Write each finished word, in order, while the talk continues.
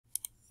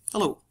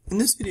Hello, in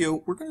this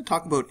video we're going to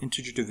talk about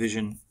integer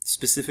division,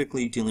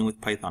 specifically dealing with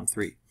Python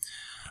 3.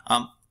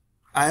 I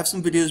have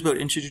some videos about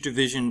integer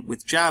division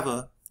with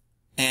Java,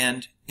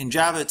 and in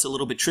Java it's a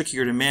little bit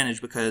trickier to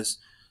manage because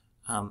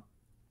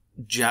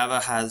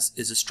Java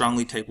is a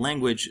strongly typed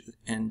language,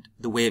 and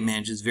the way it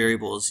manages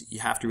variables you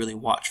have to really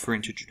watch for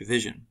integer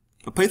division.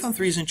 But Python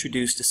 3 has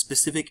introduced a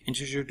specific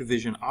integer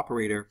division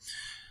operator,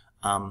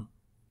 and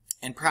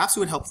perhaps it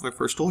would help if I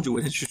first told you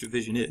what integer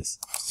division is.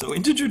 So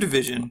integer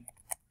division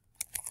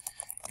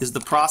is the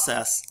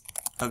process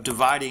of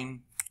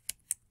dividing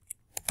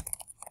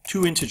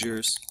two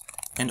integers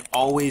and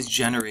always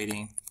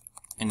generating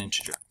an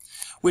integer,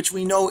 which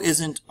we know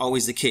isn't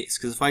always the case,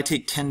 because if I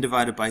take 10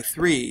 divided by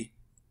 3,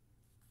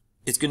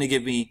 it's going to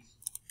give me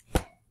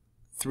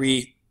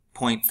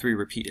 3.3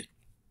 repeated.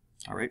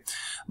 All right,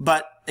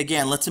 but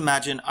again, let's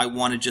imagine I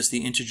wanted just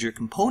the integer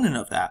component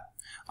of that.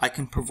 I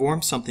can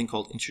perform something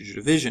called integer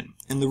division,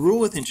 and the rule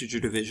with integer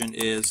division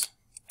is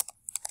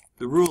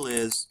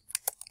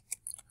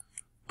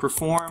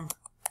perform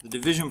the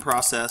division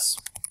process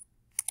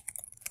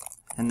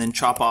and then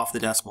chop off the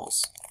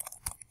decimals.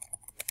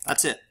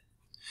 That's it.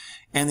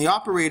 And the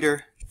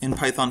operator in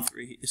Python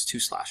 3 is 2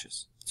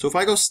 slashes. So if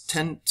I go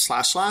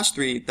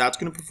 10//3, that's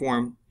going to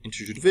perform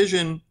integer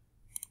division,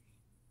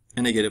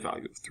 and I get a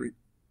value of 3.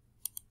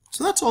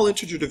 So that's all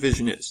integer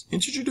division is.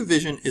 Integer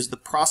division is the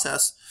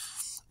process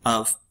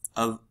of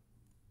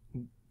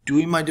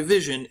doing my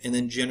division and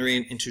then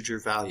generating an integer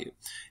value.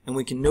 And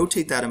we can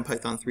notate that in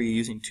Python 3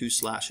 using 2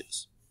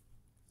 slashes.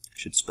 I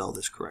should spell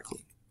this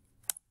correctly.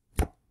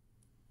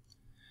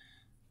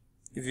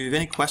 If you have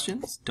any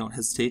questions, don't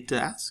hesitate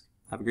to ask.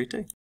 Have a great day.